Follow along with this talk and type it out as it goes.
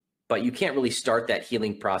but you can't really start that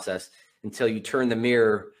healing process until you turn the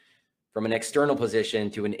mirror from an external position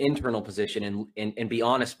to an internal position and be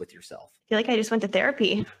honest with yourself. I feel like I just went to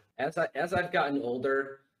therapy. As I've gotten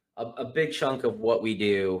older, a big chunk of what we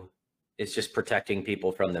do is just protecting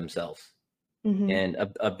people from themselves. And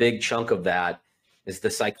a big chunk of that is the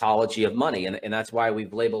psychology of money. And that's why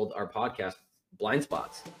we've labeled our podcast Blind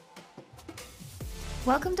Spots.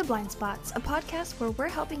 Welcome to Blind Spots, a podcast where we're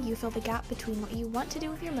helping you fill the gap between what you want to do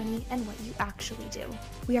with your money and what you actually do.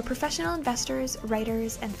 We are professional investors,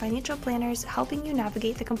 writers, and financial planners helping you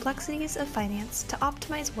navigate the complexities of finance to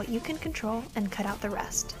optimize what you can control and cut out the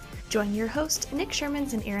rest. Join your host, Nick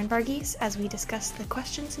Shermans and Aaron Varghese, as we discuss the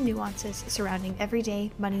questions and nuances surrounding everyday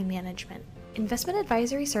money management. Investment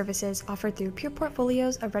advisory services offered through Pure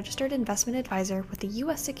Portfolios, a registered investment advisor with the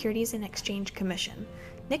U.S. Securities and Exchange Commission.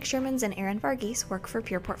 Nick Shermans and Aaron Varghese work for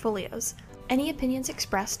Pure Portfolios. Any opinions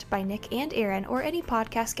expressed by Nick and Aaron or any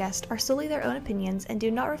podcast guest are solely their own opinions and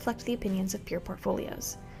do not reflect the opinions of Pure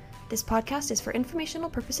Portfolios. This podcast is for informational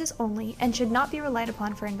purposes only and should not be relied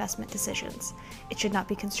upon for investment decisions. It should not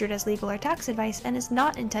be construed as legal or tax advice and is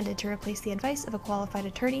not intended to replace the advice of a qualified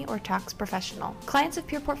attorney or tax professional. Clients of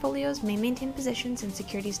Pure Portfolios may maintain positions in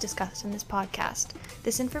securities discussed in this podcast.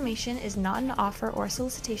 This information is not an offer or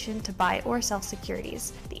solicitation to buy or sell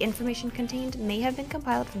securities. The information contained may have been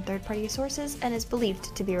compiled from third-party sources and is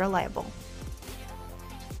believed to be reliable.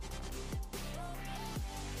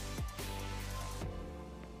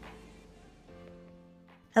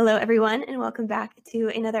 Hello, everyone, and welcome back to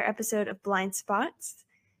another episode of Blind Spots.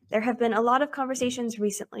 There have been a lot of conversations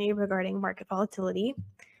recently regarding market volatility.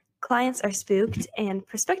 Clients are spooked, and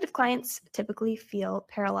prospective clients typically feel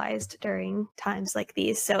paralyzed during times like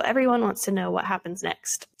these, so everyone wants to know what happens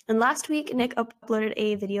next. And last week, Nick uploaded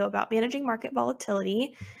a video about managing market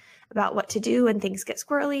volatility, about what to do when things get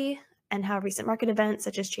squirrely, and how recent market events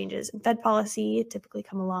such as changes in Fed policy typically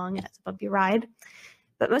come along as a bumpy ride.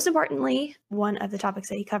 But most importantly, one of the topics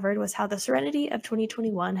that he covered was how the serenity of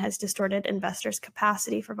 2021 has distorted investors'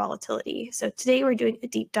 capacity for volatility. So today we're doing a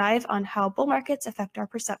deep dive on how bull markets affect our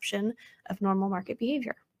perception of normal market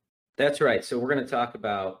behavior. That's right. So we're going to talk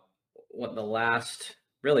about what the last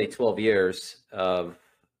really 12 years of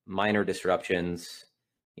minor disruptions.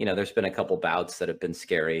 You know, there's been a couple bouts that have been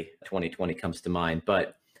scary. 2020 comes to mind,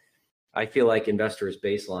 but I feel like investors'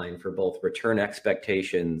 baseline for both return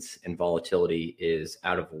expectations and volatility is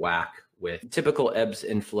out of whack with typical ebbs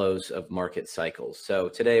and flows of market cycles. So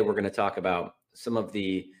today we're going to talk about some of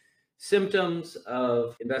the symptoms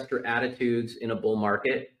of investor attitudes in a bull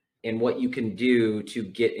market and what you can do to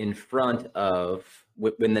get in front of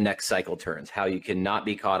when the next cycle turns, how you can not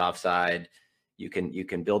be caught offside. You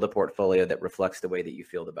can build a portfolio that reflects the way that you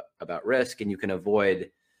feel about risk, and you can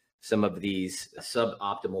avoid some of these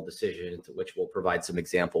suboptimal decisions, which we'll provide some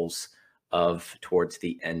examples of towards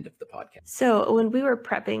the end of the podcast. So when we were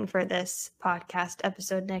prepping for this podcast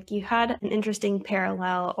episode, Nick, you had an interesting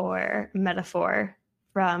parallel or metaphor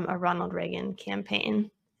from a Ronald Reagan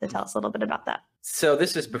campaign. So tell us a little bit about that. So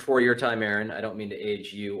this is before your time, Aaron. I don't mean to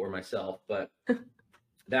age you or myself, but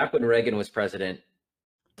back when Reagan was president,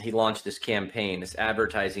 he launched this campaign, this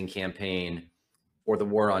advertising campaign for the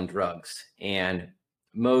war on drugs. And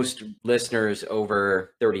most listeners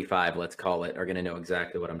over 35, let's call it, are going to know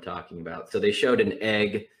exactly what I'm talking about. So they showed an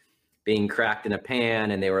egg being cracked in a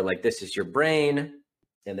pan and they were like, this is your brain.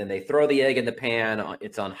 And then they throw the egg in the pan.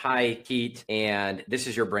 It's on high heat and this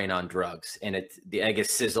is your brain on drugs. And the egg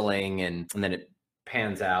is sizzling and then it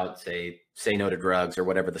pans out, say no to drugs or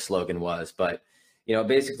whatever the slogan was. But, you know, it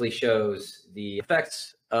basically shows the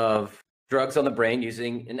effects of drugs on the brain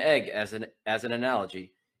using an egg as an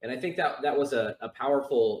analogy. And I think that was a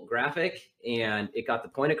powerful graphic and it got the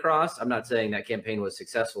point across. I'm not saying that campaign was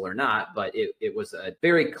successful or not, but it was a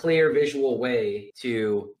very clear visual way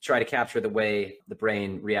to try to capture the way the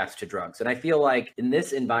brain reacts to drugs. And I feel like in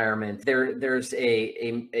this environment, there's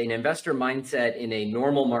an investor mindset in a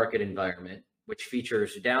normal market environment, which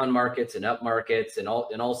features down markets and up markets and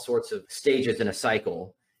all sorts of stages in a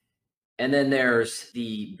cycle. And then there's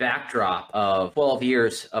the backdrop of 12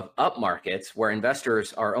 years of up markets where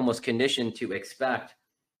investors are almost conditioned to expect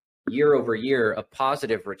year over year of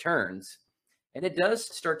positive returns. And it does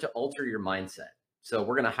start to alter your mindset. So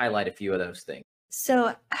we're going to highlight a few of those things.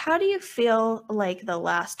 So how do you feel like the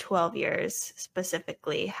last 12 years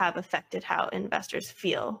specifically have affected how investors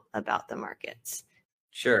feel about the markets?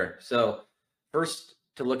 Sure. So first,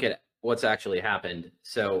 to look at what's actually happened.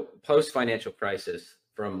 So post-financial crisis,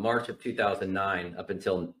 from March of 2009 up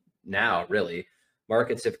until now, really,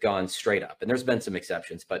 markets have gone straight up. And there's been some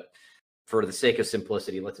exceptions, but for the sake of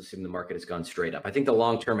simplicity, let's assume the market has gone straight up. I think the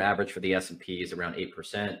long-term average for the S&P is around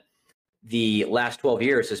 8%. the last 12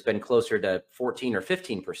 years has been closer to 14 or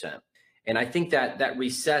 15%. And I think that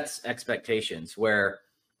resets expectations where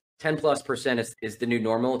 10+% is the new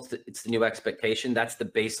normal. It's the new expectation. That's the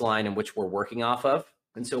baseline in which we're working off of.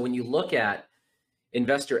 And so when you look at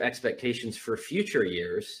investor expectations for future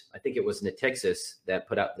years, I think it was Natixis that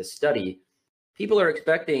put out this study, people are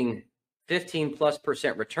expecting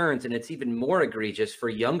 15+% returns. And it's even more egregious for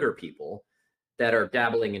younger people that are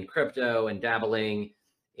dabbling in crypto and dabbling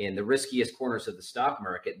in the riskiest corners of the stock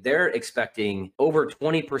market. They're expecting over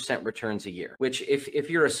 20% returns a year, which if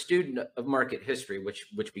you're a student of market history, which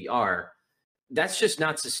we are, that's just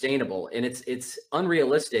not sustainable. And it's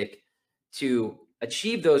unrealistic to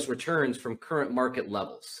achieve those returns from current market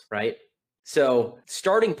levels, right? So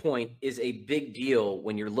starting point is a big deal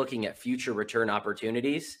when you're looking at future return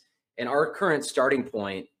opportunities. And our current starting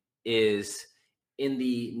point is in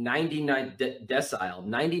the 99th decile,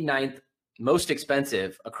 99th most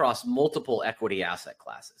expensive across multiple equity asset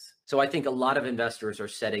classes. So I think a lot of investors are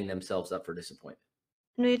setting themselves up for disappointment.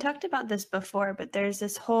 And we talked about this before, but there's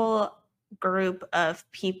this whole group of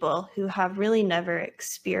people who have really never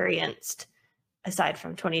experienced, aside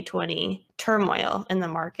from 2020, turmoil in the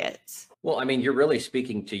markets. Well, I mean, you're really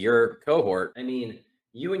speaking to your cohort. I mean,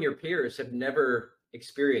 you and your peers have never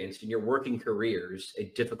experienced in your working careers a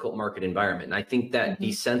difficult market environment. And I think that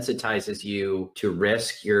desensitizes you to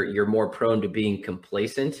risk. You're more prone to being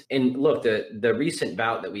complacent. And look, the recent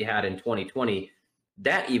bout that we had in 2020,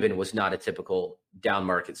 that even was not a typical down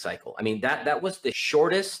market cycle. I mean, that was the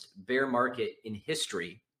shortest bear market in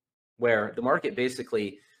history, where the market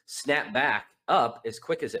basically snapped back up as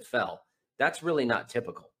quick as it fell. That's really not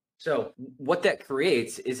typical. So what that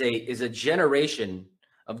creates is a generation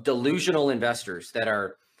of delusional investors that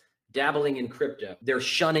are dabbling in crypto. They're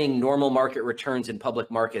shunning normal market returns in public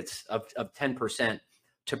markets of 10%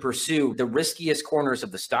 to pursue the riskiest corners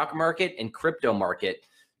of the stock market and crypto market,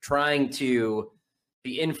 trying to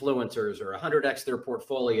be influencers or 100x their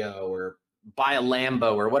portfolio or buy a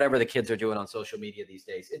Lambo or whatever the kids are doing on social media these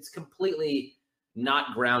days. It's completely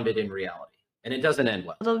not grounded in reality, and it doesn't end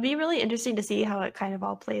well. It'll be really interesting to see how it kind of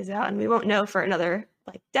all plays out, and we won't know for another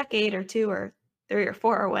decade or two or 3 or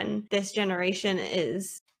 4 when this generation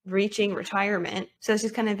is reaching retirement. So it's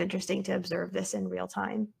just kind of interesting to observe this in real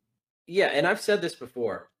time. Yeah, and I've said this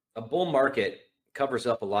before, a bull market covers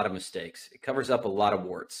up a lot of mistakes. It covers up a lot of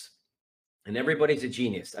warts, and everybody's a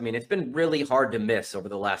genius. I mean, it's been really hard to miss over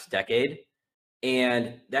the last decade,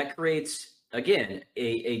 and that creates, again,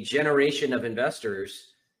 a generation of investors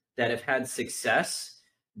that have had success.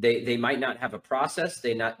 They might not have a process.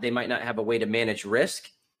 They might not have a way to manage risk,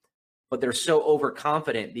 but they're so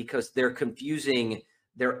overconfident because they're confusing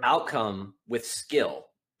their outcome with skill.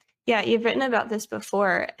 Yeah, you've written about this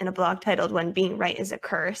before in a blog titled "When Being Right is a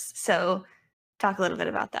Curse." So talk a little bit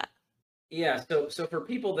about that. Yeah, so for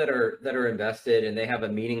people that are invested and they have a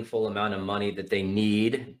meaningful amount of money that they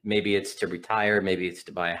need, maybe it's to retire, maybe it's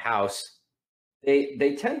to buy a house,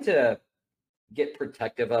 they tend to get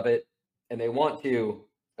protective of it, and they want to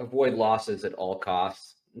avoid losses at all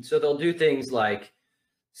costs. And so they'll do things like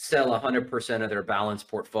sell 100% of their balanced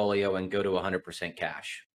portfolio and go to 100%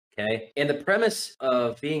 cash. Okay. And the premise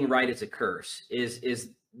of being right is a curse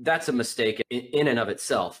is that's a mistake in and of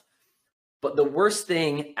itself. But the worst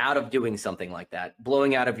thing out of doing something like that,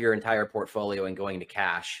 blowing out of your entire portfolio and going to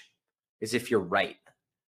cash, is if you're right,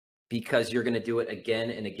 because you're going to do it again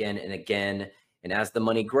and again and again. And as the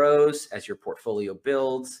money grows, as your portfolio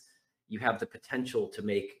builds, you have the potential to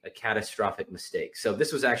make a catastrophic mistake. So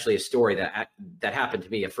this was actually a story that happened to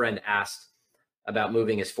me. A friend asked about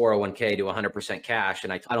moving his 401k to 100% cash.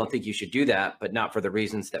 And I don't think you should do that, but not for the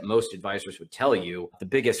reasons that most advisors would tell you. The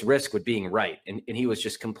biggest risk would being right. And he was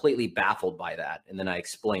just completely baffled by that. And then I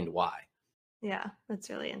explained why. Yeah, that's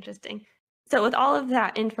really interesting. So with all of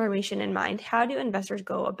that information in mind, how do investors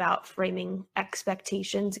go about framing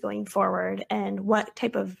expectations going forward, and what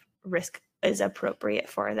type of risk is appropriate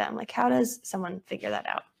for them? Like, how does someone figure that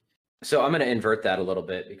out? So I'm going to invert that a little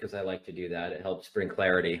bit because I like to do that. It helps bring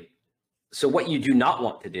clarity. So what you do not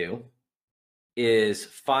want to do is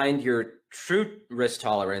find your true risk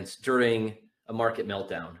tolerance during a market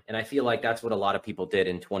meltdown. And I feel like that's what a lot of people did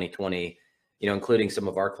in 2020, including some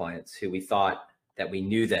of our clients who we thought that we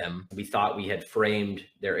knew them. We thought we had framed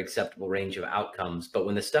their acceptable range of outcomes. But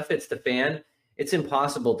when the stuff hits the fan, it's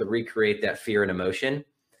impossible to recreate that fear and emotion.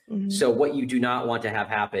 Mm-hmm. So what you do not want to have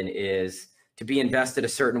happen is to be invested a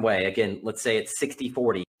certain way. Again, let's say it's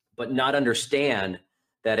 60-40, but not understand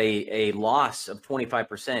that a loss of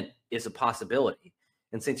 25% is a possibility.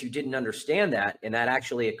 And since you didn't understand that, and that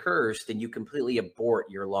actually occurs, then you completely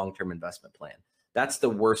abort your long-term investment plan. That's the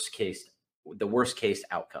worst case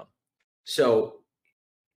outcome. So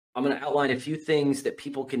I'm going to outline a few things that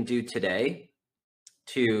people can do today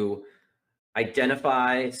to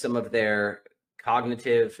identify some of their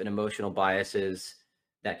cognitive and emotional biases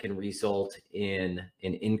that can result in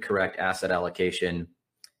an incorrect asset allocation.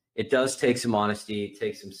 It does take some honesty, it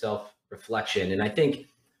takes some self-reflection. And I think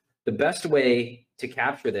the best way to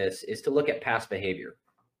capture this is to look at past behavior.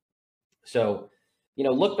 So,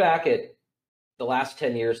 look back at the last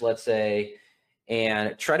 10 years, let's say,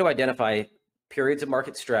 and try to identify periods of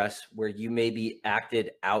market stress where you maybe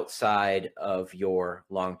acted outside of your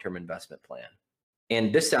long-term investment plan.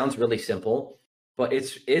 And this sounds really simple, but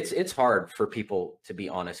it's hard for people to be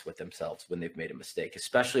honest with themselves when they've made a mistake,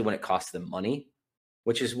 especially when it costs them money,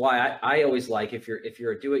 which is why I always like, if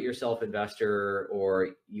you're a do-it-yourself investor or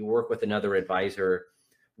you work with another advisor,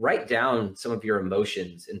 write down some of your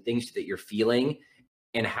emotions and things that you're feeling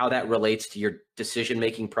and how that relates to your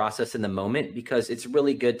decision-making process in the moment, because it's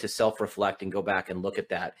really good to self-reflect and go back and look at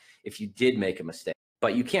that if you did make a mistake.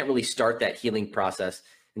 But you can't really start that healing process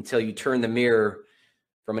until you turn the mirror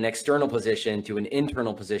from an external position to an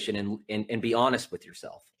internal position and be honest with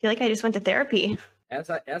yourself. I feel like I just went to therapy. As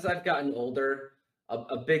I've gotten older,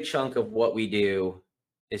 a big chunk of what we do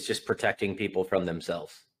is just protecting people from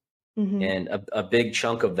themselves. Mm-hmm. And a big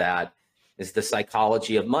chunk of that is the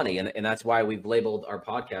psychology of money. And that's why we've labeled our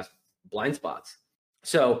podcast Blind Spots.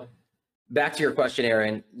 So back to your question,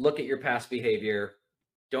 Aaron, look at your past behavior.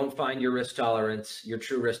 Don't find your risk tolerance, your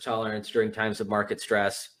true risk tolerance during times of market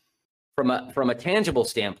stress. From a tangible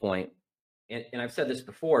standpoint, and I've said this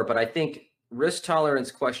before, but I think risk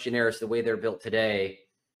tolerance questionnaires, the way they're built today,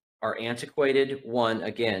 are antiquated. One,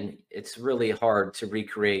 again, it's really hard to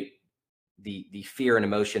recreate the fear and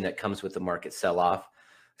emotion that comes with the market sell-off.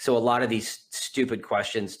 So a lot of these stupid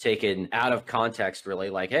questions taken out of context, really,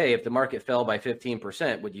 like, hey, if the market fell by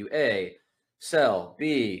 15%, would you A, sell,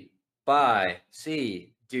 B, buy,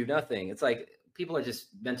 C, do nothing? It's like people are just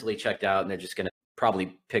mentally checked out and they're just going to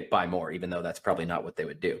probably pick buy more, even though that's probably not what they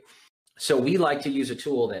would do. So we like to use a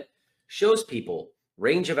tool that shows people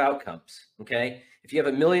range of outcomes. Okay. If you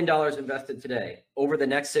have $1 million invested today, over the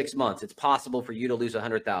next 6 months, it's possible for you to lose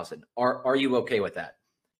 100,000. Are you okay with that?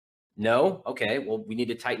 No? Okay. Well, we need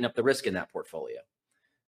to tighten up the risk in that portfolio.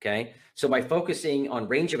 Okay. So by focusing on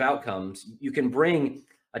range of outcomes, you can bring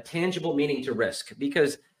a tangible meaning to risk,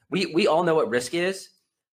 because we all know what risk is,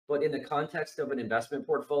 but in the context of an investment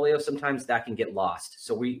portfolio, sometimes that can get lost.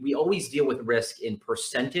 So we always deal with risk in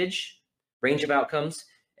percentage range of outcomes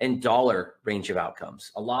and dollar range of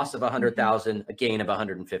outcomes. A loss of 100,000, a gain of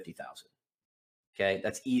 150,000. Okay,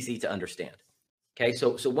 that's easy to understand. Okay,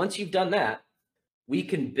 so once you've done that, we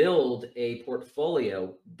can build a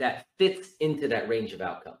portfolio that fits into that range of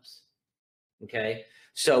outcomes. Okay,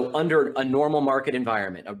 so under a normal market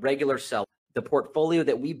environment, a regular sell, the portfolio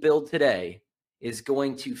that we build today is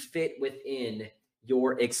going to fit within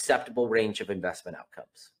your acceptable range of investment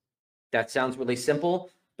outcomes. That sounds really simple,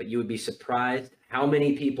 but you would be surprised how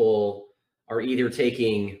many people are either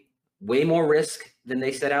taking way more risk than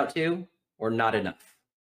they set out to or not enough.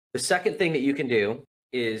 The second thing that you can do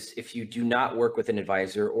is, if you do not work with an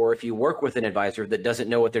advisor, or if you work with an advisor that doesn't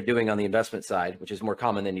know what they're doing on the investment side, which is more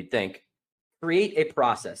common than you'd think, create a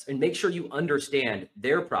process and make sure you understand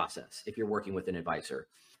their process if you're working with an advisor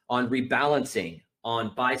on rebalancing,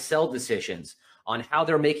 on buy-sell decisions, on how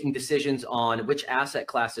they're making decisions on which asset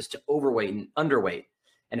classes to overweight and underweight,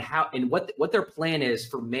 and what their plan is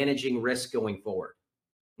for managing risk going forward.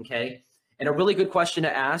 Okay. And a really good question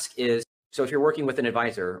to ask is, so if you're working with an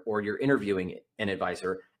advisor or you're interviewing an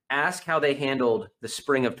advisor, ask how they handled the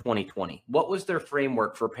spring of 2020. What was their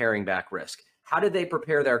framework for paring back risk? How did they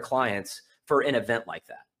prepare their clients for an event like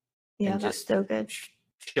that? Yeah, and that's just so good.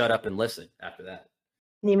 Shut up and listen after that.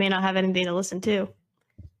 You may not have anything to listen to.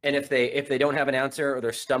 And if they don't have an answer or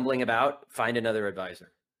they're stumbling about, find another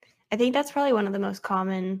advisor. I think that's probably one of the most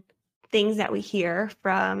common things that we hear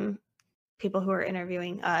from people who are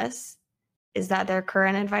interviewing us, is that their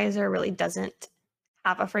current advisor really doesn't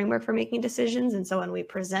have a framework for making decisions. And so when we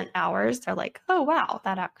present ours, they're like, oh, wow,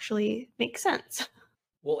 that actually makes sense.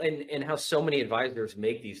 Well, and how so many advisors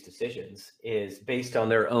make these decisions is based on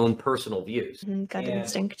their own personal views. Gut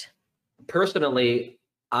instinct. Personally,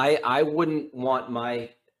 I wouldn't want my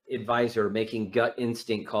advisor making gut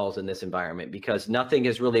instinct calls in this environment, because nothing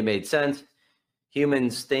has really made sense.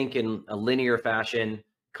 Humans think in a linear fashion,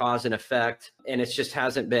 cause and effect, and it just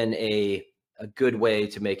hasn't been a good way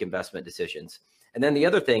to make investment decisions. And then the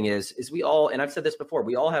other thing is we all, and I've said this before,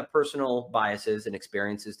 we all have personal biases and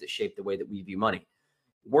experiences that shape the way that we view money.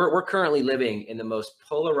 We're currently living in the most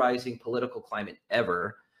polarizing political climate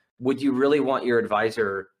ever. Would you really want your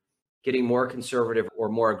advisor getting more conservative or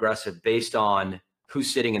more aggressive based on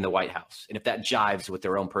who's sitting in the White House and if that jives with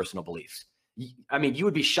their own personal beliefs. I mean, you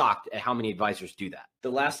would be shocked at how many advisors do that. The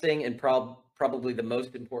last thing, and probably the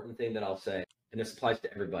most important thing that I'll say, and this applies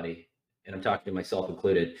to everybody, and I'm talking to myself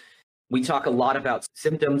included, we talk a lot about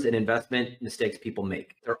symptoms and investment mistakes people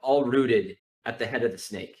make. They're all rooted at the head of the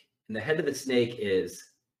snake. And the head of the snake is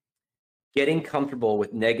getting comfortable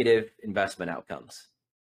with negative investment outcomes.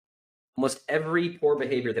 Almost every poor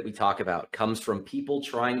behavior that we talk about comes from people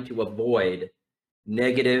trying to avoid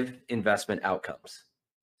negative investment outcomes.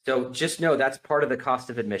 So just know that's part of the cost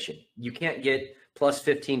of admission. You can't get plus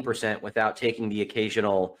 15% without taking the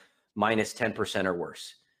occasional minus 10% or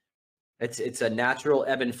worse. It's a natural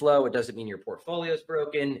ebb and flow. It doesn't mean your portfolio is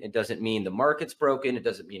broken. It doesn't mean the market's broken. It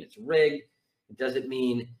doesn't mean it's rigged. It doesn't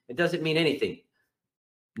mean anything.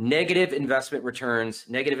 Negative investment returns,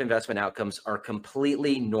 negative investment outcomes are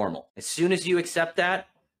completely normal. As soon as you accept that,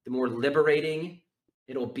 the more liberating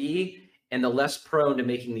it'll be and the less prone to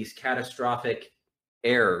making these catastrophic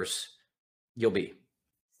errors you'll be.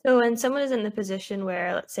 So when someone is in the position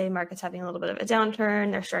where, let's say, market's having a little bit of a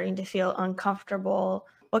downturn, they're starting to feel uncomfortable,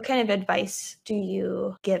 what kind of advice do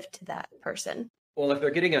you give to that person? Well, if they're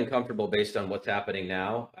getting uncomfortable based on what's happening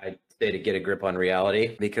now, I'd say to get a grip on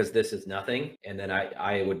reality, because this is nothing. And then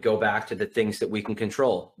I would go back to the things that we can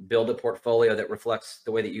control. Build a portfolio that reflects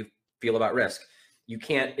the way that you feel about risk. You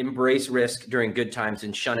can't embrace risk during good times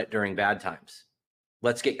and shun it during bad times.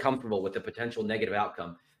 Let's get comfortable with the potential negative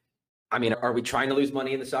outcome. I mean, are we trying to lose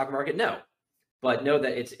money in the stock market? No, but know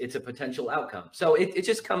that it's a potential outcome. So it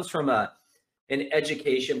just comes from an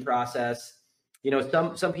education process. You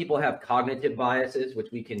know, some people have cognitive biases, which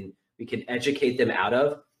we can educate them out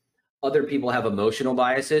of. Other people have emotional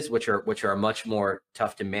biases, which are much more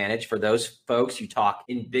tough to manage. For those folks, you talk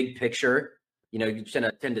in big picture. You know, you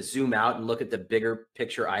tend to zoom out and look at the bigger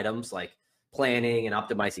picture items like planning and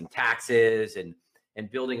optimizing taxes and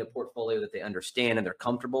building a portfolio that they understand and they're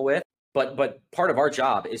comfortable with. But part of our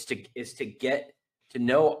job is to get to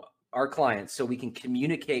know our clients so we can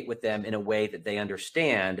communicate with them in a way that they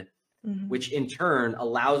understand, which in turn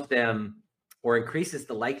allows them or increases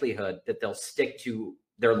the likelihood that they'll stick to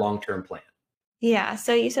their long-term plan. Yeah.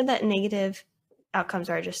 So you said that negative outcomes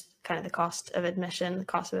are just kind of the cost of admission, the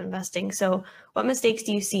cost of investing. So what mistakes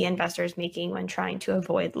do you see investors making when trying to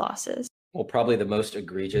avoid losses? Well, probably the most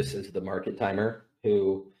egregious is the market timer,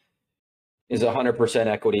 who is 100%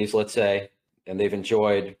 equities, let's say, and they've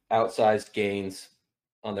enjoyed outsized gains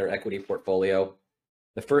on their equity portfolio.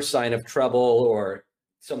 The first sign of trouble or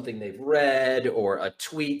something they've read or a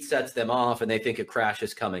tweet sets them off and they think a crash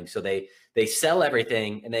is coming. So they sell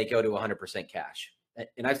everything and they go to 100% cash.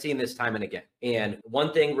 And I've seen this time and again. And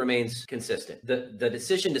one thing remains consistent. The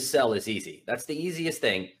decision to sell is easy. That's the easiest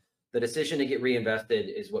thing. The decision to get reinvested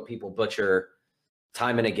is what people butcher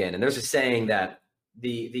time and again. And there's a saying that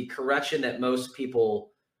the correction that most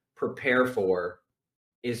people prepare for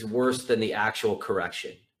is worse than the actual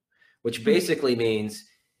correction, which basically means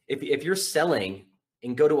if you're selling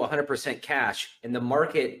and go to 100% cash and the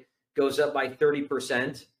market goes up by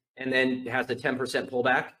 30% and then has a 10%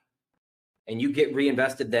 pullback and you get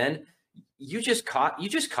reinvested, then you just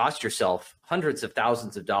cost yourself hundreds of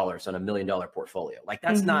thousands of dollars on $1 million portfolio. Like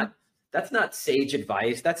that's not sage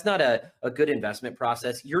advice. That's not a good investment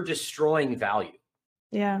process. You're destroying value.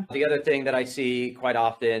 Yeah. The other thing that I see quite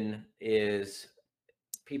often is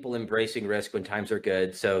people embracing risk when times are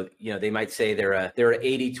good. So, you know, they might say they're an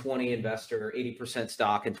 80-20 investor, 80%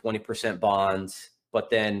 stock and 20% bonds. But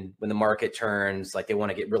then when the market turns, like they want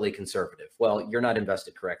to get really conservative. Well, you're not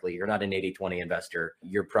invested correctly. You're not an 80-20 investor.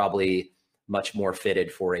 You're probably much more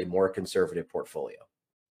fitted for a more conservative portfolio.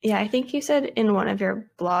 Yeah, I think you said in one of your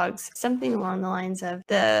blogs something along the lines of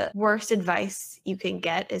the worst advice you can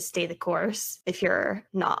get is stay the course if you're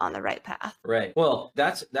not on the right path. Right. Well,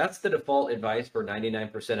 that's the default advice for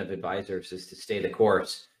 99% of advisors is to stay the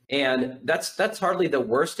course. And that's hardly the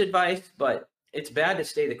worst advice, but it's bad to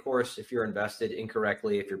stay the course if you're invested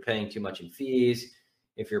incorrectly, if you're paying too much in fees,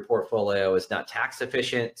 if your portfolio is not tax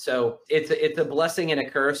efficient. So it's a blessing and a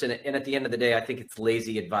curse. And at the end of the day, I think it's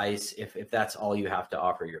lazy advice if that's all you have to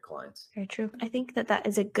offer your clients. Very true. I think that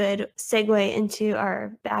is a good segue into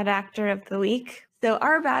our bad actor of the week. So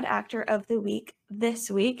our bad actor of the week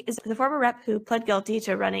this week is the former rep who pled guilty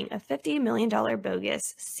to running a $50 million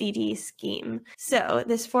bogus CD scheme. So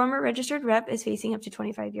this former registered rep is facing up to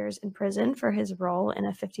 25 years in prison for his role in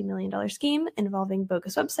a $50 million scheme involving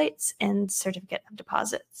bogus websites and certificate of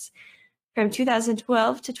deposits. From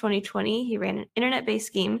 2012 to 2020, he ran an internet-based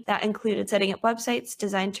scheme that included setting up websites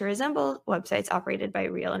designed to resemble websites operated by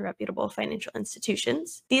real and reputable financial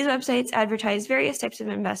institutions. These websites advertised various types of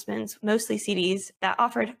investments, mostly CDs, that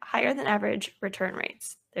offered higher than average return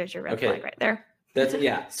rates. There's your red flag right there. That's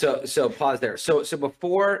yeah. So pause there. So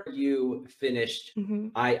before you finished,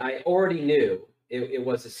 I already knew it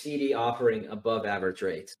was a CD offering above average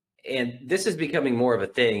rates. And this is becoming more of a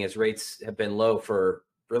thing as rates have been low for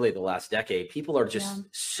really the last decade. People are just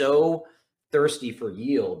so thirsty for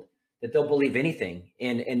yield that they'll believe anything.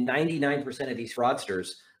 And 99% of these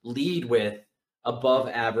fraudsters lead with above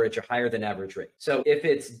average or higher than average rate. So if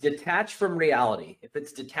it's detached from reality, if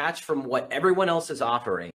it's detached from what everyone else is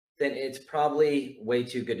offering, then it's probably way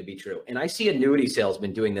too good to be true. And I see annuity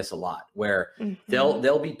salesmen doing this a lot, where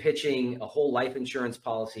they'll be pitching a whole life insurance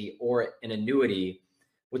policy or an annuity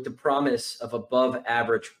with the promise of above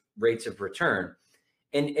average rates of return.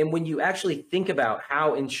 And when you actually think about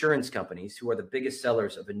how insurance companies, who are the biggest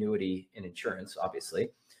sellers of annuity and insurance, obviously,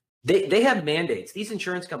 they have mandates. These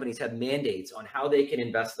insurance companies have mandates on how they can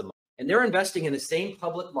invest the money. And they're investing in the same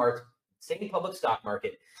public market, same public stock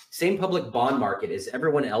market, same public bond market as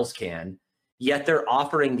everyone else can, yet they're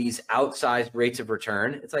offering these outsized rates of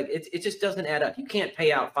return. It's like, it just doesn't add up. You can't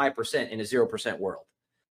pay out 5% in a 0% world.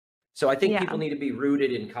 So I think people need to be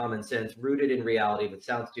rooted in common sense, rooted in reality. If it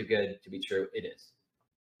sounds too good to be true, it is.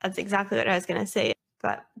 That's exactly what I was going to say.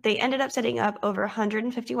 But they ended up setting up over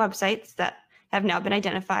 150 websites that have now been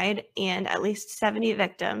identified, and at least 70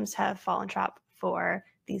 victims have fallen trap for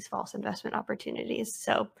these false investment opportunities.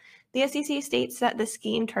 So the SEC states that the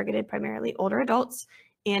scheme targeted primarily older adults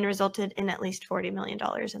and resulted in at least $40 million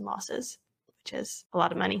in losses, which is a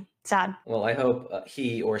lot of money. Sad. Well, I hope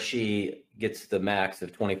he or she gets the max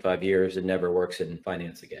of 25 years and never works in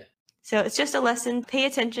finance again. So it's just a lesson. Pay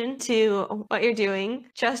attention to what you're doing.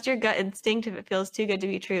 Trust your gut instinct. If it feels too good to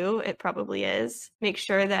be true, it probably is. Make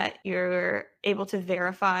sure that you're able to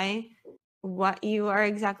verify what you are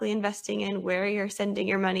exactly investing in, where you're sending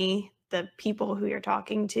your money, the people who you're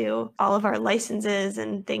talking to. All of our licenses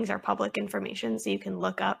and things are public information, so you can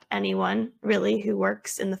look up anyone really who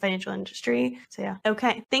works in the financial industry. So yeah.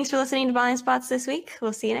 Okay. Thanks for listening to Blind Spots this week.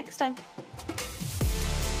 We'll see you next time.